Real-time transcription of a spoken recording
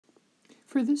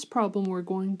For this problem, we're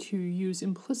going to use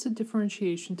implicit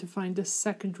differentiation to find a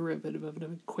second derivative of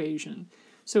an equation.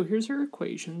 So here's our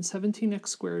equation, 17x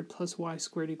squared plus y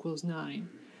squared equals 9.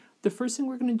 The first thing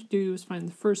we're going to do is find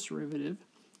the first derivative.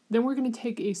 Then we're going to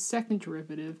take a second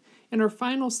derivative, and our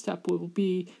final step will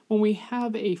be when we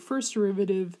have a first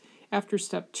derivative after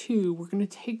step 2, we're going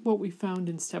to take what we found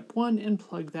in step 1 and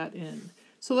plug that in.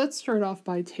 So let's start off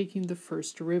by taking the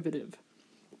first derivative.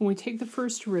 When we take the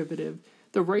first derivative,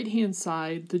 the right-hand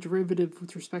side, the derivative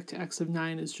with respect to x of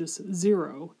 9 is just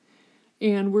 0.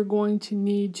 And we're going to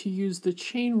need to use the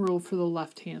chain rule for the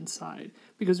left-hand side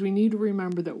because we need to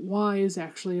remember that y is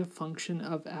actually a function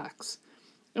of x.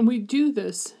 And we do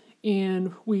this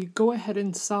and we go ahead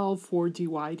and solve for dy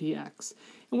dx.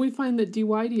 And we find that dy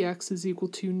dx is equal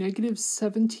to negative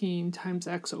 17 times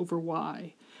x over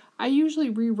y. I usually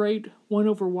rewrite 1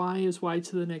 over y as y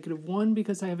to the negative 1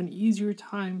 because I have an easier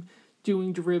time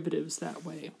doing derivatives that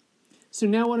way. So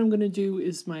now what I'm going to do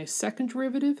is my second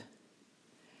derivative,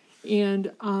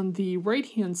 and on the right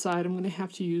hand side I'm going to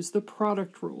have to use the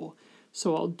product rule.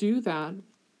 So I'll do that,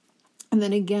 and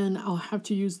then again I'll have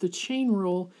to use the chain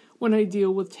rule when I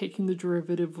deal with taking the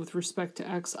derivative with respect to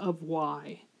x of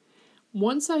y.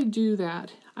 Once I do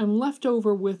that, I'm left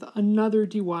over with another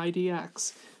dy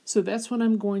dx. So that's when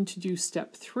I'm going to do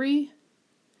step 3.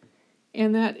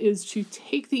 And that is to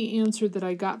take the answer that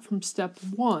I got from step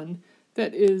 1,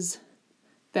 that is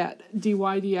that dy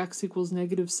dx equals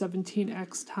negative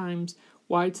 17x times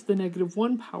y to the negative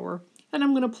 1 power, and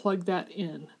I'm going to plug that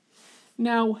in.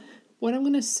 Now, what I'm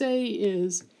going to say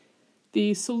is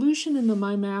the solution in the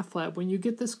My Math Lab, when you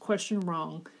get this question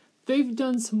wrong, they've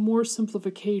done some more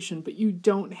simplification, but you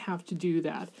don't have to do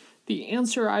that. The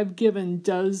answer I've given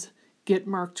does get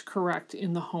marked correct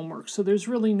in the homework, so there's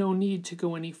really no need to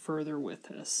go any further with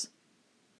this.